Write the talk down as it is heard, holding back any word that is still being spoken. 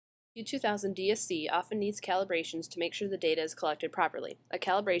Q2000 DSC often needs calibrations to make sure the data is collected properly. A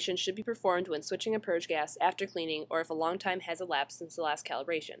calibration should be performed when switching a purge gas, after cleaning, or if a long time has elapsed since the last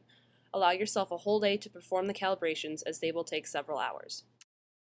calibration. Allow yourself a whole day to perform the calibrations, as they will take several hours.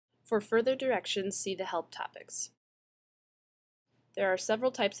 For further directions, see the help topics. There are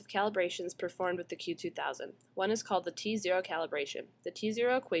several types of calibrations performed with the Q2000. One is called the T0 calibration. The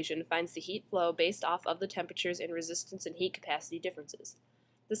T0 equation finds the heat flow based off of the temperatures and resistance and heat capacity differences.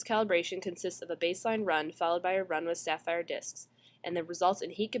 This calibration consists of a baseline run followed by a run with sapphire discs, and the results in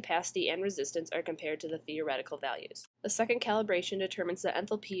heat capacity and resistance are compared to the theoretical values. The second calibration determines the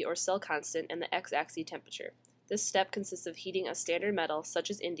enthalpy or cell constant and the x-axis temperature. This step consists of heating a standard metal, such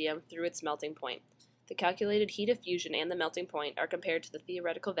as indium, through its melting point. The calculated heat of fusion and the melting point are compared to the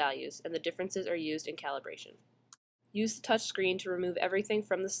theoretical values, and the differences are used in calibration. Use the touch screen to remove everything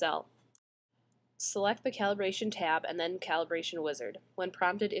from the cell. Select the Calibration tab and then Calibration Wizard. When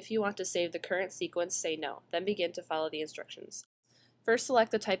prompted if you want to save the current sequence, say no, then begin to follow the instructions. First,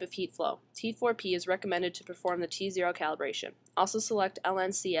 select the type of heat flow. T4P is recommended to perform the T0 calibration. Also select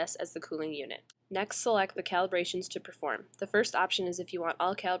LNCS as the cooling unit. Next, select the calibrations to perform. The first option is if you want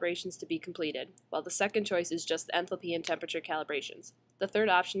all calibrations to be completed, while the second choice is just the enthalpy and temperature calibrations. The third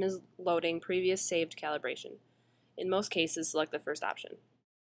option is loading previous saved calibration. In most cases, select the first option.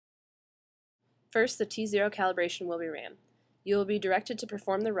 First, the T0 calibration will be ran. You will be directed to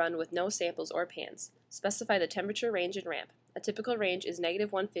perform the run with no samples or pans. Specify the temperature range and ramp. A typical range is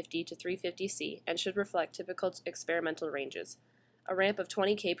 -150 to 350 C and should reflect typical experimental ranges. A ramp of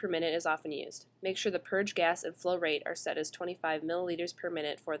 20 K per minute is often used. Make sure the purge gas and flow rate are set as 25 milliliters per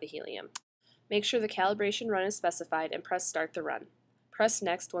minute for the helium. Make sure the calibration run is specified and press Start the run. Press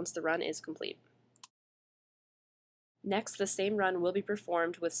Next once the run is complete. Next, the same run will be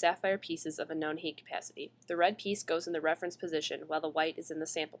performed with sapphire pieces of a known heat capacity. The red piece goes in the reference position while the white is in the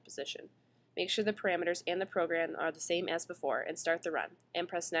sample position. Make sure the parameters and the program are the same as before and start the run, and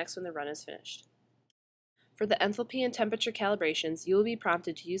press Next when the run is finished. For the enthalpy and temperature calibrations, you will be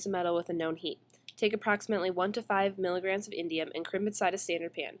prompted to use a metal with a known heat. Take approximately 1 to 5 milligrams of indium and crimp inside a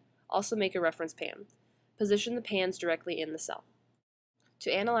standard pan. Also make a reference pan. Position the pans directly in the cell.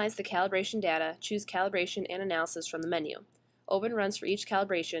 To analyze the calibration data, choose Calibration and Analysis from the menu. Open runs for each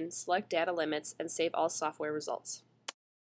calibration, select data limits, and save all software results.